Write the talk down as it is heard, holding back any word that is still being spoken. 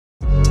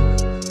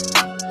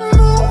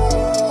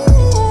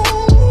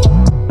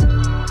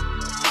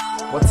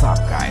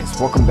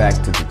welcome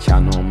back to the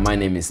channel. My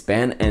name is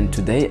Ben and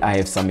today I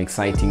have some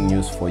exciting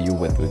news for you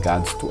with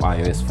regards to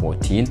iOS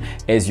 14.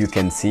 As you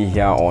can see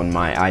here on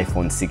my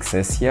iPhone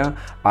 6s here,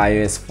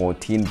 iOS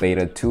 14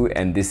 beta 2,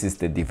 and this is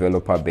the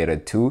developer beta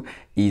 2,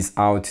 is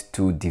out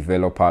to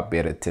developer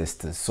beta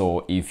testers.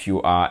 So if you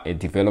are a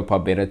developer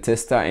beta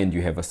tester and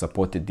you have a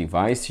supported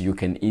device, you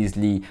can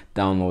easily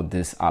download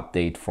this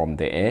update from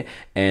there,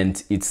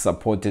 and it's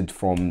supported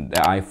from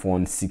the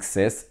iPhone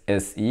 6s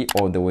SE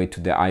all the way to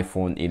the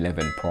iPhone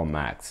 11 Pro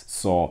Max.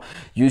 So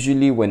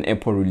usually when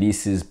Apple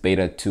releases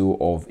beta 2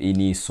 of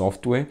any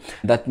software,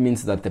 that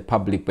means that the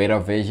public beta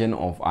version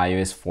of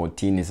iOS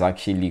 14 is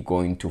actually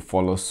going to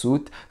follow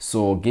suit.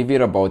 So give it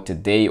about a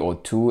day or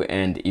two,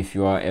 and if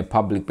you are a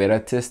public beta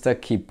tester,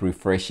 keep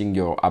refreshing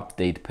your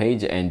update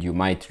page and you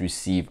might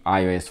receive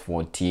iOS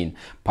 14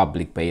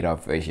 public beta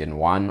version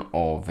 1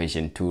 or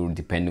version 2,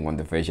 depending on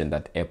the version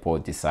that Apple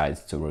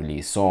decides to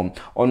release. So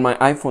on my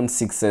iPhone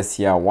 6s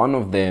here, one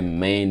of the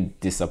main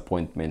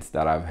disappointments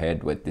that I've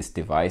had with this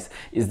device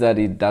is that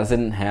it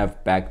doesn't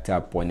have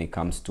backtap when it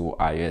comes to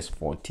iOS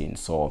 14.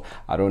 So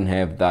I don't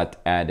have that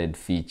added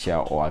feature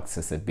or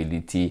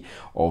accessibility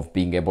of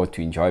being able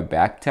to enjoy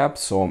backtap.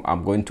 So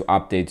I'm going to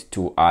update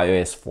to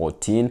iOS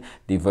 14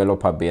 developer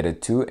beta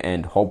 2,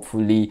 and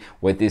hopefully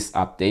with this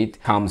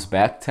update comes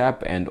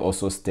backtap and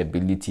also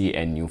stability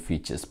and new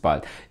features.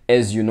 But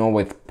as you know,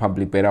 with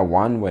public beta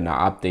 1, when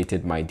I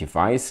updated my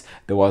device,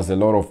 there was a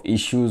lot of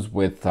issues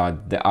with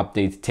the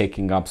update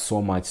taking up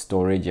so much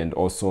storage and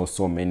also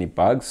so many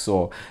bugs.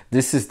 So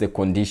this is the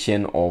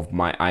condition of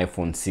my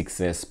iPhone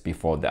 6s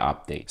before the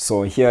update.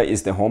 So here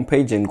is the home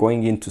page, and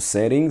going into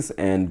settings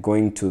and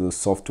going to the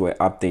software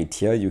update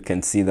here, you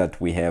can see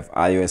that we have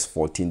iOS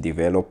 14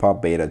 developer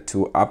beta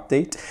 2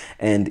 update.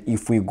 And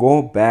if we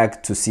go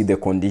back to see the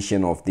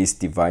condition of this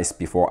device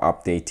before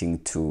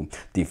updating to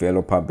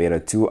developer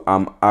beta 2,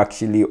 I'm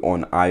actually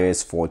on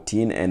iOS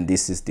 14, and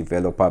this is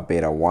developer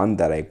beta 1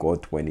 that I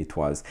got when it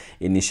was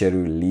initially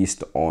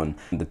released on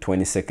the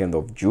 22nd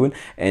of June.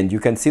 And you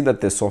can see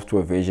that the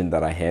software version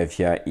that I have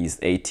here is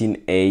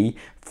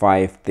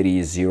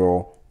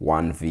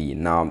 18A5301V.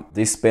 Now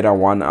this beta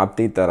 1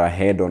 update that I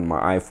had on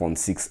my iPhone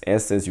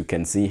 6s, as you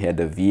can see, had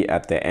a V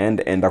at the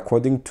end, and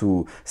according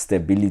to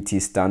stability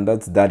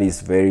standards, that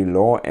is very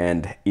low,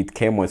 and it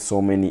came with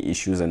so many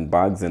issues and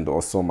bugs, and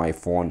also my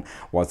phone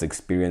was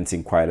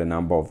experiencing quite a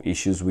number of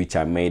issues, which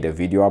I made a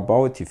video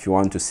about. If you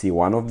want to see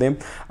one of them,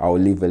 I'll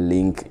leave a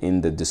link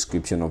in the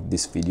description of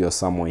this video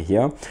somewhere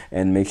here,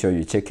 and make sure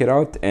you check it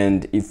out.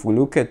 And if we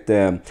look at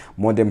the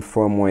modem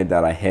firmware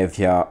that I have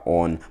here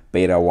on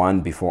beta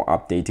 1 before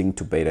updating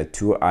to beta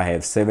 2, I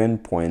have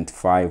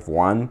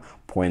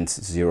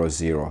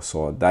 7.51.00.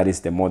 so that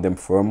is the modem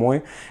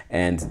firmware,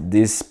 and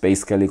this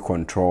basically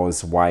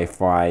controls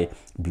Wi-Fi,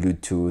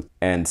 Bluetooth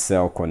and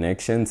cell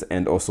connections,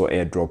 and also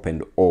AirDrop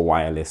and all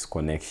wireless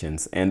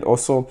connections. And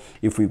also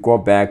if we go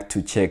back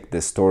to check the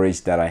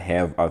storage that I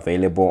have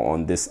available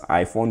on this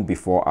iPhone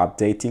before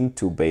updating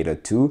to beta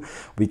 2,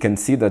 we can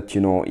see that,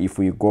 you know, if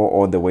we go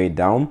all the way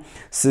down,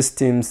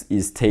 systems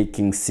is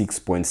taking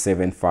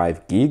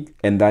 6.75 gig,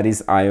 and that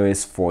is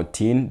iOS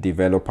 14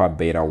 developer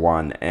beta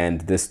 1.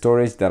 And the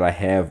storage that I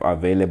have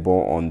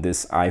available on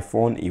this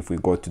iPhone, if we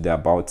go to the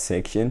about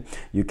section,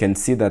 you can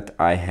see that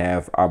I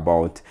have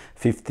about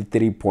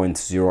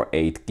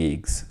 53.08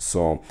 gigs.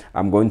 So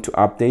I'm going to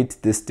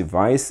update this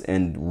device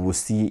and we'll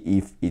see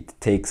if it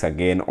takes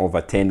again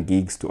over 10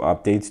 gigs to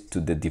update to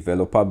the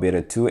developer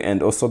beta 2.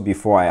 And also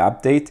before I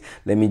update,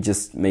 let me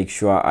just make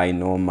sure I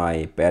know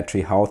my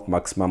battery health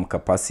maximum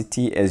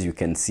capacity. As you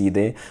can see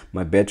there,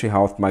 my battery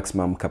health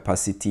maximum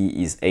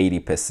capacity is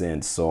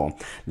 80%. So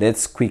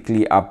let's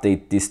quickly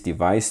update this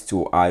device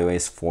to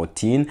iOS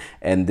 14,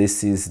 and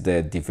this is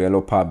the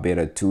developer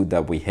beta 2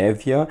 that we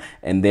have here,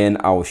 and then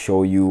I'll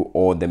show you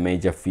all the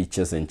major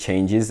features and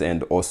changes,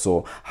 and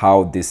also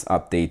how this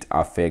update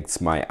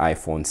affects my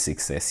iPhone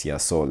 6s here.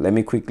 So let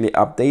me quickly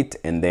update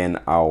and then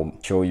I'll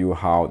show you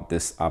how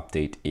this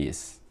update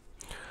is.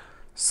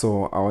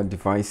 So our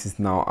device is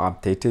now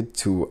updated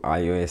to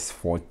iOS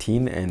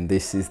 14, and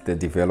this is the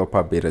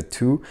developer beta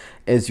 2.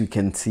 As you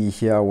can see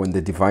here, when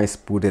the device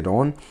booted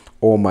on,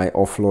 all my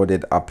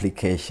offloaded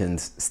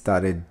applications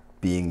started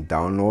being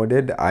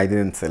downloaded. I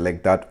didn't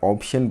select that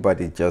option, but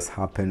it just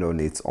happened on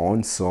its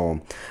own. So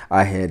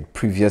I had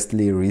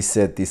previously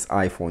reset this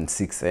iPhone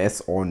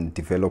 6s on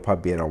developer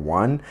beta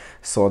 1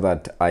 so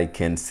that I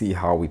can see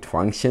how it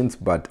functions.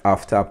 But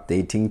after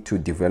updating to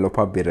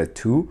developer beta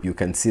 2, you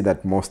can see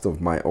that most of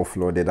my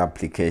offloaded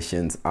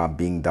applications are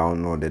being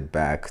downloaded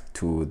back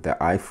to the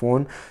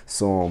iPhone.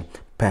 So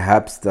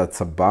Perhaps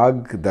that's a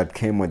bug that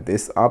came with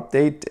this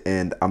update,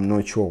 and I'm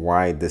not sure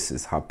why this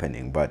is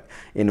happening. But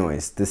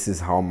anyways, this is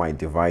how my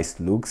device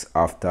looks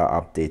after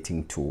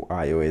updating to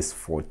iOS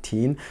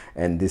 14,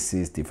 and this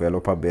is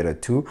developer beta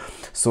 2.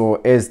 So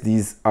as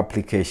these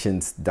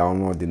applications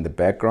download in the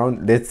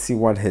background, let's see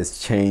what has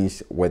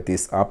changed with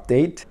this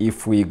update.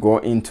 If we go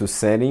into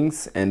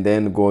settings and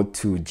then go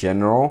to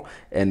general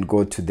and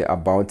go to the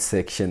about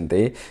section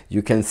there,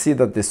 you can see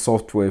that the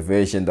software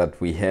version that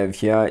we have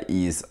here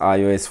is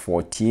iOS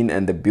 14,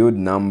 and the build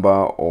number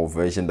or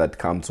version that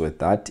comes with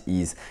that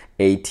is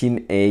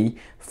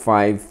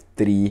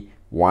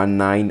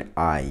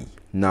 18A5319i.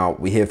 Now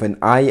we have an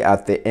I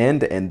at the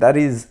end, and that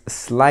is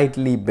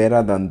slightly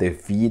better than the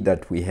V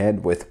that we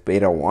had with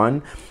beta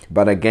 1,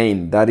 but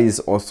again, that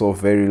is also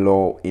very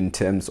low in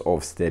terms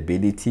of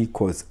stability,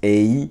 because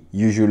A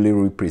usually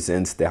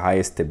represents the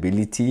highest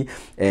stability,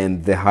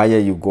 and the higher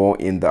you go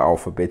in the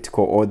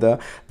alphabetical order,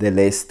 the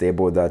less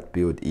stable that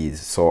build is.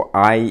 So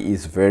I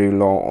is very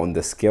low on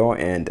the scale,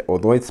 and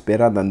although it's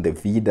better than the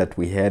V that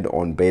we had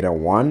on beta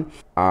 1,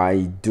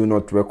 I do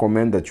not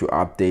recommend that you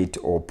update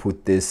or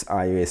put this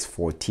iOS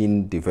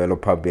 14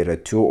 developer beta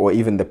 2 or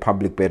even the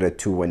public beta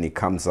 2 when it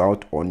comes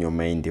out on your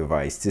main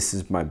device. This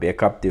is my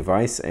backup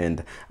device,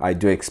 and I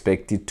do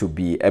expect it to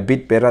be a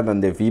bit better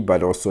than the V,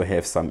 but also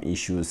have some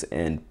issues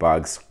and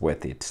bugs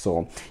with it.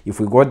 So if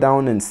we go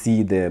down and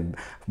see the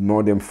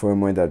modem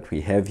firmware that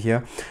we have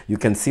here, you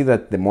can see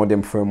that the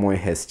modem firmware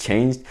has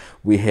changed.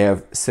 We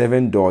have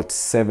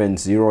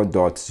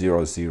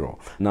 7.70.00.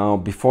 Now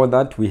before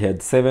that we had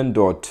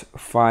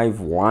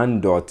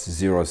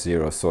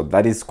 7.51.00. so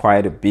that is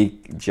quite a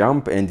big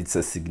jump, and it's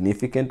a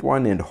significant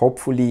one. And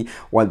hopefully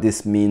what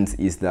this means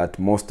is that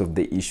most of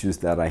the issues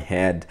that I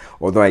had,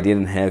 although I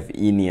didn't have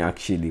any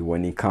actually,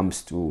 when it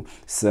comes to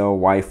cell,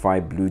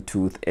 Wi-Fi,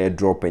 Bluetooth,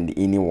 AirDrop, and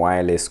any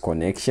wireless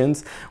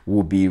connections,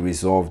 will be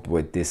resolved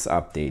with this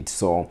update.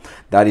 So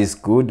that is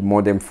good.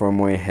 Modem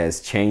firmware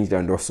has changed,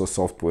 and also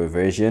software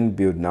version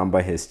build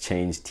number has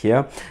changed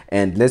here.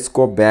 And let's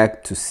go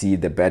back to see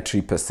the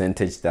battery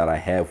percentage that I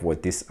have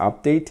with this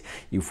update.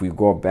 If we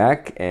go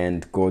back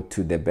and go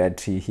to the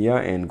battery here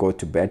and go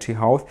to battery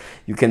health,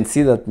 you can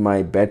see that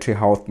my battery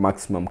health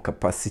maximum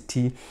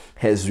capacity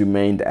has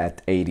remained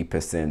at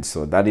 80%.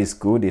 So that is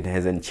good. It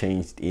hasn't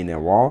changed in a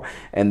while.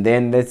 And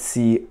then let's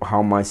see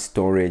how much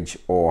storage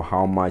or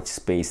how much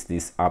space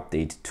this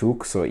update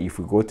took. So if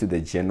we go to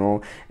the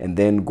general and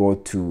then go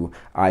to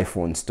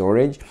iPhone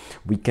storage,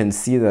 we can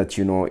see that,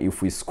 you know,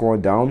 if we scroll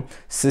down,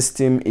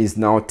 system is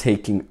now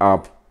taking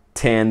up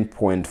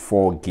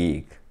 10.4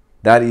 gig.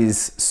 That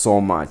is so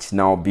much.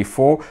 Now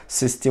before,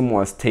 system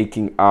was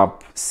taking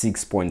up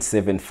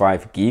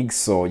 6.75 gigs.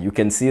 So you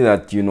can see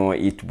that, you know,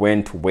 it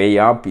went way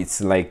up. It's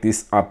like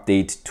this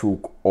update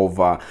took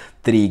over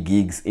 3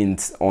 gigs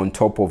on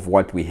top of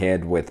what we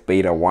had with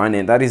beta 1,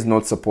 and that is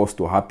not supposed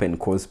to happen,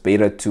 because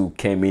beta 2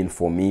 came in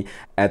for me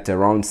at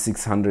around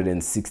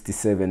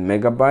 667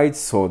 megabytes.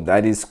 So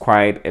that is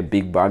quite a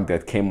big bug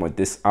that came with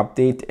this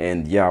update.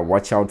 And yeah,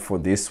 watch out for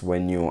this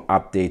when you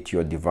update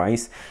your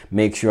device.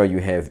 Make sure you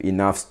have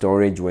enough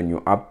storage when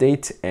you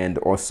update, and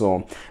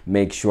also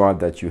make sure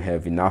that you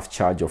have enough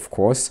charge, of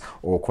course,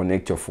 or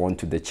connect your phone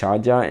to the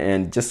charger.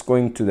 And just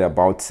going to the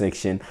about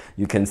section,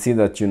 you can see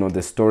that, you know,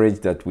 the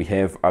storage that we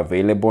have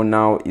available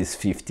now is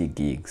 50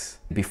 gigs.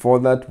 Before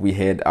that we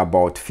had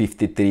about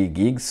 53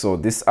 gigs. So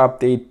this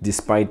update,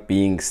 despite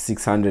being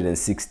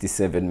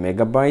 667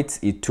 megabytes,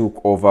 it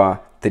took over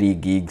 3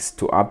 gigs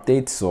to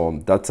update. So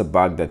that's a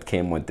bug that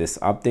came with this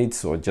update,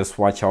 so just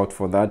watch out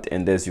for that.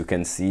 And as you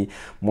can see,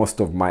 most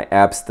of my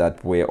apps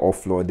that were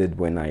offloaded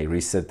when I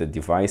reset the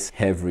device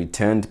have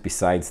returned,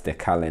 besides the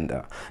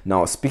calendar.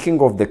 Now speaking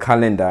of the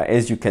calendar,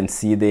 as you can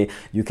see there,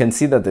 you can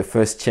see that the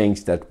first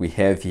change that we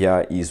have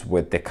here is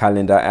with the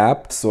calendar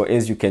app. So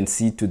as you can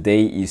see,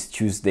 today is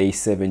Tuesday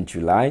 7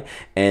 July,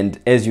 and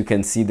as you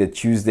can see, the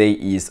Tuesday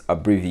is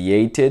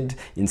abbreviated.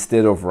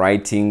 Instead of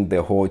writing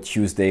the whole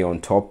Tuesday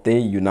on top there,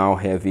 you now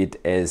have it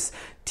as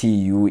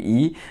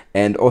TUE.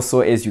 And also,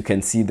 as you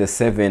can see, the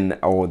 7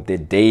 or the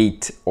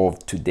date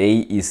of today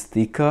is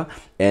thicker.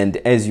 And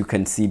as you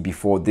can see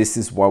before, this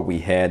is what we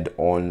had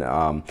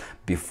on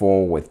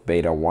before with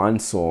beta 1.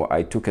 So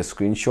I took a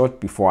screenshot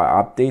before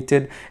I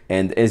updated,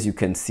 and as you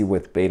can see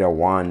with beta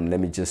 1, let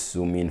me just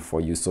zoom in for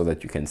you so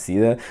that you can see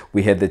that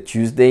we had the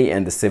Tuesday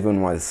and the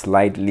 7 was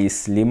slightly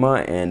slimmer,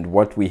 and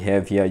what we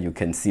have here, you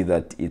can see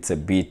that it's a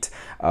bit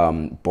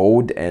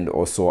bold and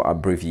also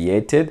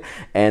abbreviated.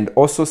 And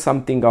also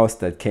something else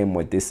that came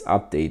with this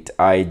update,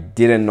 I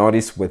didn't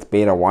notice with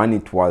beta 1,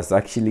 it was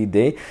actually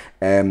there.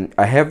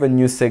 I have a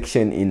new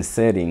section in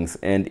settings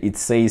and it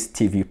says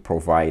TV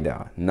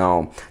provider.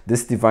 Now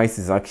this device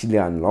is actually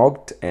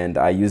unlocked and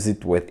I use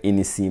it with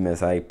any SIM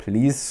as I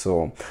please,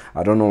 so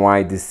I don't know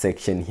why this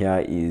section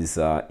here is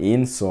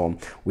in. So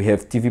we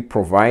have TV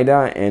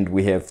provider and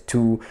we have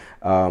two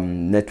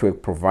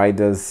network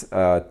providers,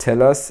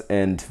 TELUS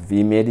and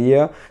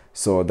vMedia.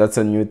 So that's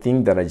a new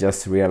thing that I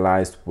just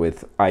realized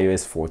with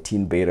iOS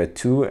 14 beta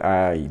 2.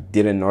 I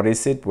didn't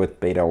notice it with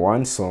beta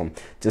 1. So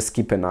just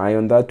keep an eye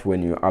on that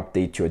when you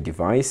update your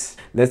device.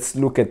 Let's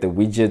look at the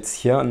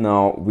widgets here.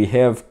 Now we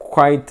have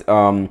quite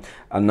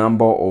a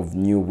number of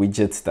new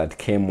widgets that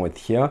came with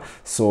here.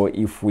 So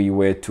if we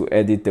were to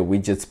edit the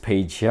widgets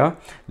page here,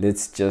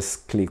 let's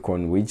just click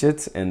on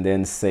widgets and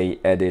then say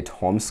edit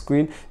home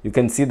screen. You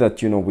can see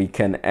that, you know, we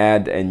can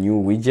add a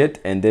new widget,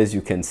 and as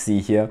you can see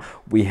here,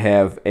 we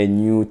have a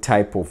new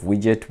type of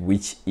widget,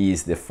 which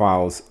is the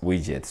files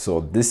widget. So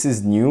this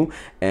is new,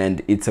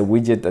 and it's a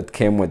widget that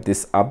came with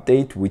this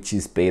update, which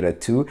is beta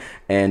 2,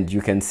 and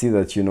you can see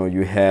that, you know,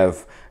 you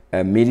have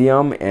a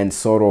medium and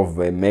sort of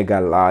a mega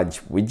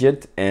large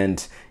widget.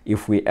 And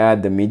if we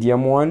add the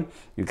medium one,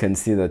 you can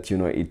see that, you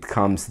know, it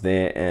comes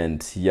there,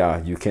 and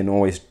yeah, you can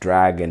always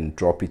drag and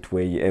drop it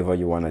wherever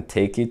you want to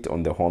take it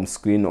on the home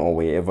screen or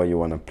wherever you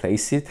want to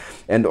place it.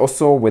 And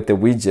also with the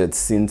widgets,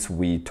 since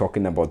we're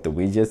talking about the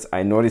widgets,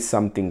 I noticed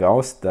something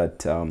else,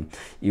 that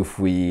if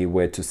we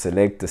were to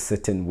select a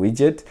certain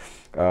widget,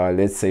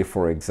 let's say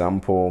for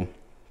example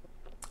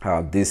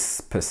this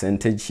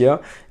percentage here,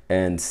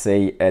 and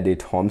say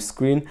edit home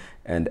screen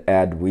and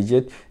add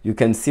widget, you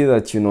can see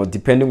that, you know,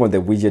 depending on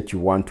the widget you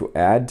want to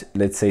add,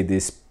 let's say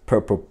this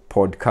purple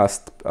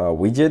podcast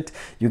widget,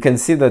 you can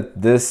see that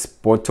this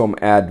bottom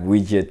add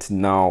widget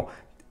now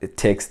it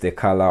takes the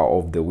color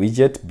of the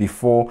widget.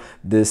 Before,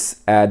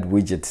 this add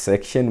widget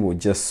section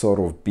would just sort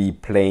of be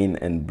plain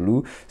and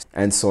blue.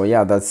 And so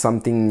yeah, that's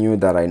something new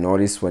that I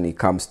noticed when it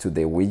comes to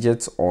the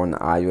widgets on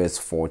iOS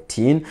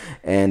 14.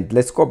 And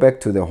let's go back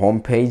to the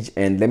home page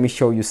and let me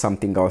show you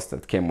something else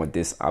that came with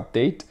this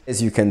update.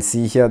 As you can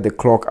see here, the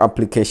clock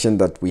application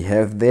that we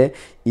have there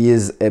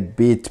is a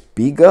bit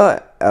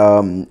bigger.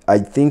 I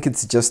think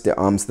it's just the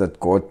arms that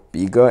got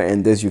bigger,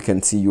 and as you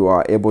can see, you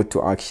are able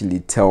to actually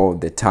tell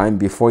the time.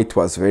 Before, it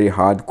was very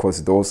hard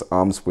because those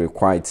arms were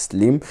quite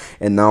slim,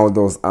 and now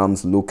those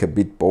arms look a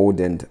bit bold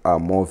and are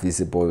more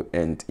visible,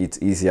 and it's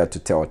easier to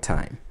tell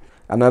time.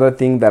 Another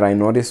thing that I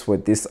noticed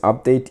with this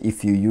update,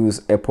 if you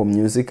use Apple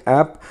Music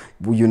app,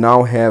 you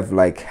now have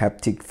like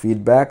haptic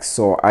feedback.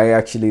 So I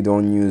actually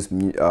don't use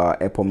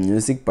Apple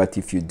Music, but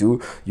if you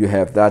do, you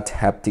have that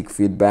haptic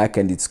feedback,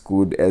 and it's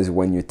good, as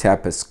when you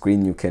tap a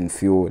screen, you can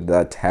feel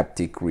that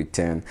haptic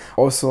return.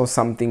 Also,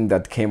 something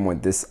that came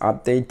with this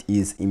update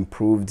is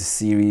improved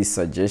Siri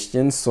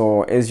suggestions.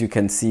 So as you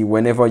can see,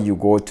 whenever you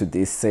go to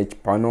this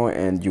search panel,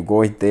 and you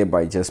go there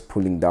by just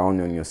pulling down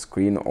on your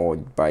screen or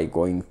by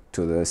going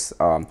to this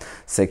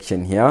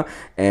section here,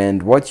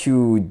 and what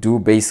you do,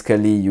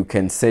 basically you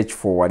can search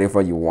for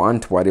whatever you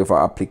want, whatever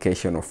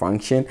application or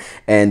function,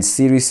 and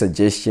Siri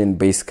suggestion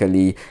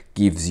basically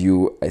gives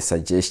you a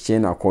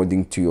suggestion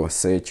according to your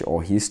search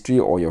or history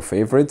or your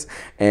favorites,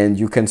 and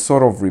you can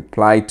sort of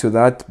reply to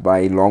that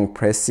by long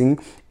pressing,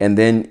 and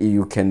then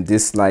you can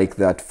dislike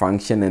that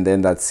function, and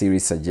then that Siri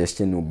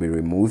suggestion will be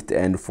removed,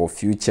 and for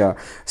future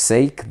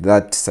sake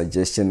that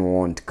suggestion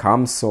won't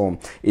come. So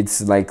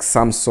it's like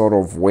some sort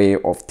of way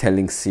of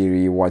telling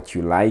Siri what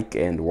you like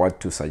and what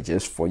to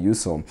suggest for you.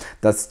 So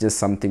that's just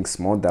something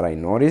small that I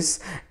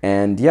noticed,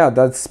 and yeah,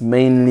 that's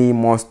mainly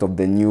most of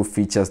the new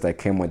features that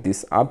came with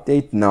this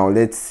update. Now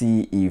let's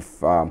see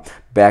if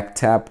back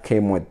tap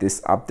came with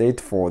this update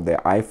for the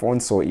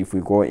iPhone. So if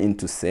we go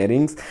into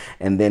settings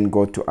and then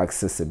go to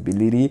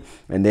accessibility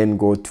and then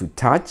go to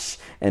touch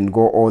and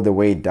go all the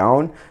way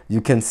down,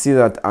 you can see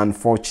that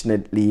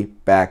unfortunately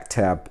back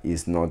tap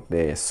is not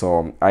there.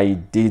 So I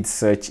did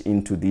search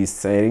into these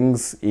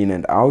settings in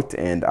and out,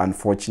 and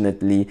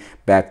unfortunately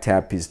back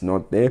tap is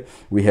not there.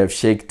 We have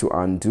shake to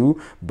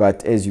undo,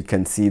 but as you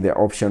can see, the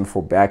option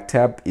for back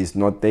tap is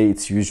not there.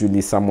 It's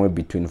usually somewhere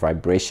between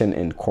vibration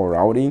and core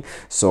routing,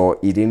 so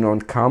it did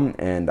not come.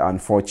 And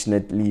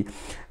unfortunately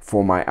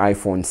for my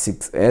iPhone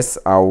 6s,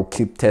 I'll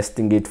keep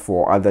testing it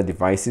for other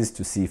devices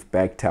to see if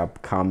back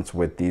tap comes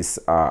with this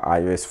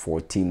iOS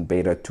 14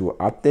 beta 2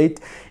 update.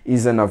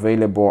 Isn't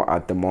available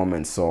at the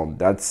moment, so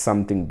that's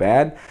something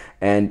bad.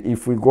 And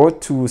if we go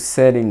to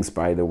settings,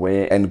 by the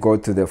way, and go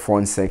to the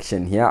phone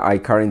section here, I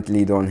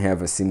currently don't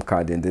have a SIM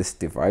card in this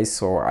device,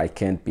 so I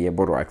can't be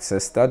able to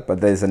access that, but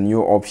there's a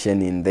new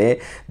option in there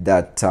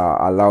that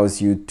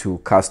allows you to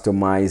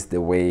customize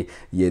the way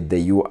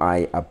the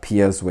UI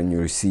appears when you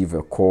receive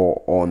a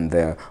call on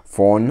the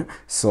phone.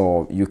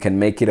 So you can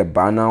make it a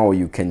banner, or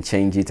you can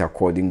change it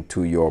according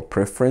to your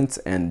preference.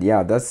 And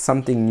yeah, that's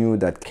something new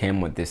that came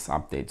with this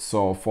update.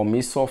 So for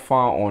me, so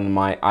far on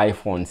my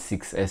iPhone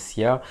 6s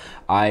here,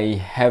 I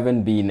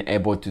haven't been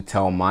able to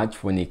tell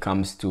much when it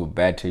comes to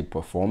battery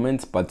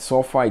performance, but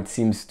so far it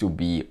seems to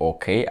be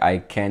okay. I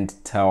can't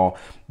tell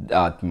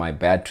that my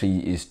battery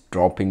is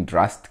dropping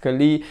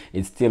drastically.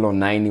 It's still on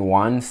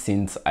 91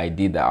 since I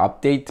did the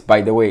update.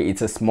 By the way,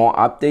 it's a small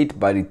update,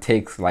 but it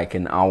takes like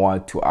an hour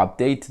to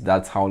update.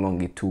 That's how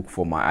long it took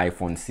for my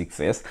iPhone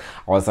 6s.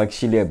 I was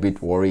actually a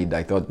bit worried.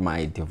 I thought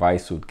my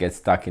device would get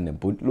stuck in a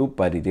boot loop,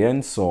 but it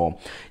didn't. So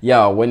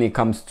yeah, when it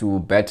comes to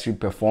battery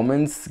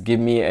performance, give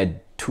me a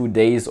 2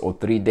 days or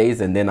 3 days,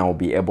 and then I'll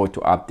be able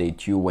to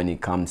update you when it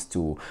comes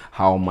to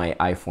how my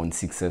iPhone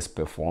 6s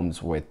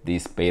performs with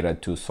this beta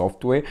 2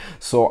 software.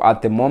 So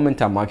at the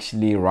moment I'm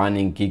actually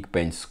running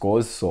Geekbench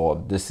scores.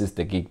 So this is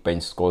the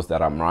Geekbench scores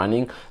that I'm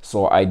running.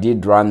 So I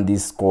did run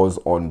these scores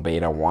on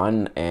beta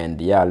 1, and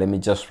yeah, let me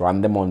just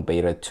run them on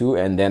beta 2,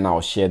 and then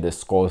I'll share the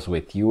scores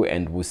with you,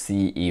 and we'll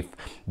see if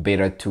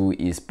beta 2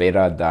 is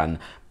better than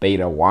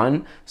beta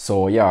 1.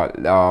 So yeah,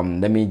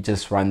 let me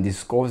just run these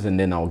scores, and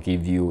then I'll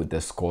give you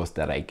the scores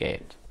that I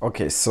get.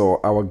 Okay,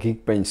 so our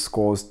Geekbench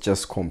scores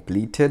just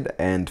completed,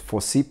 and for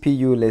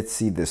CPU, let's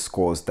see the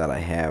scores that I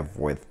have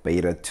with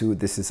beta 2.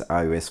 This is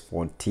iOS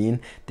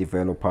 14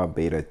 developer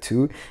beta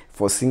 2.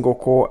 For single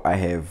core, I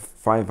have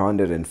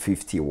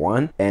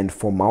 551, and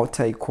for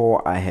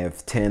multi-core I have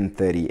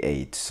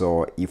 1038.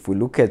 So if we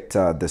look at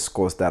the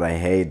scores that I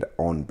had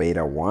on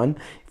beta 1,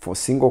 for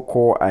single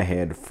core I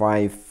had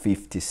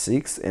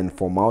 556, and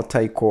for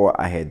multi-core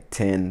I had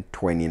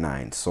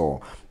 1029.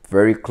 So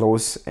very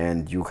close,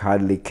 and you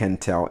hardly can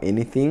tell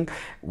anything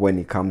when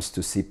it comes to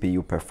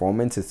CPU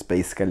performance. It's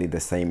basically the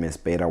same as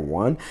beta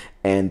 1.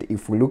 And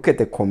if we look at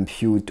the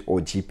compute or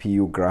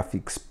GPU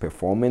graphics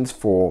performance,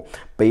 for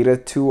beta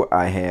 2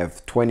 I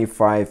have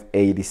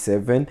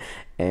 2587,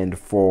 and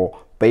for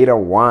beta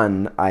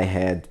 1 I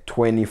had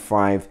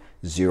 2508.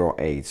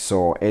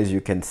 So as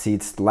you can see,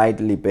 it's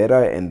slightly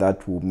better, and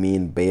that will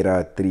mean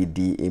better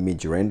 3D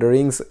image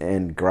renderings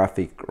and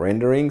graphic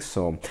renderings.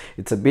 So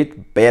it's a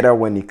bit better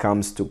when it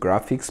comes to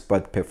graphics,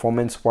 but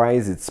performance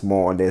wise it's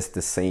more or less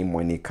the same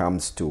when it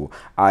comes to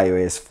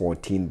iOS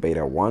 14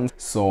 beta 1.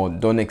 So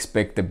don't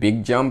expect a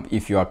big jump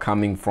if you are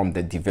coming from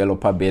the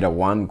developer beta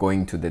 1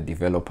 going to the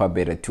developer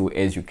beta 2.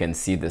 As you can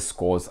see, the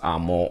scores are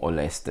more or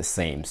less the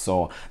same.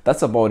 So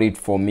that's about it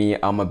for me.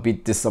 I'm a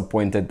bit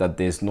disappointed that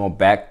there's no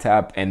back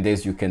tap, and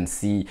as you can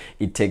see,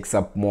 it takes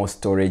up more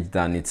storage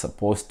than it's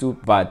supposed to,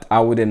 but I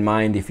wouldn't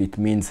mind if it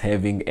means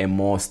having a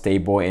more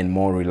stable and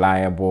more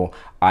reliable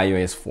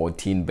iOS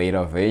 14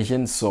 beta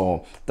version.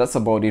 So that's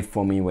about it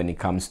for me when it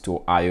comes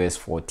to iOS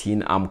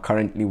 14. I'm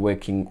currently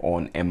working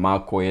on a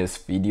macOS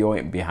video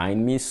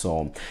behind me,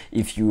 so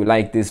if you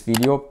like this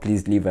video,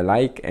 please leave a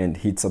like and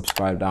hit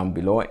subscribe down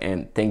below.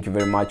 And thank you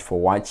very much for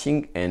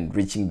watching and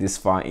reaching this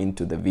far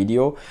into the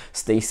video.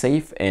 Stay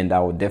safe, and I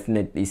will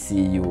definitely see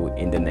you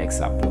in the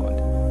next upload.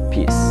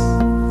 Peace.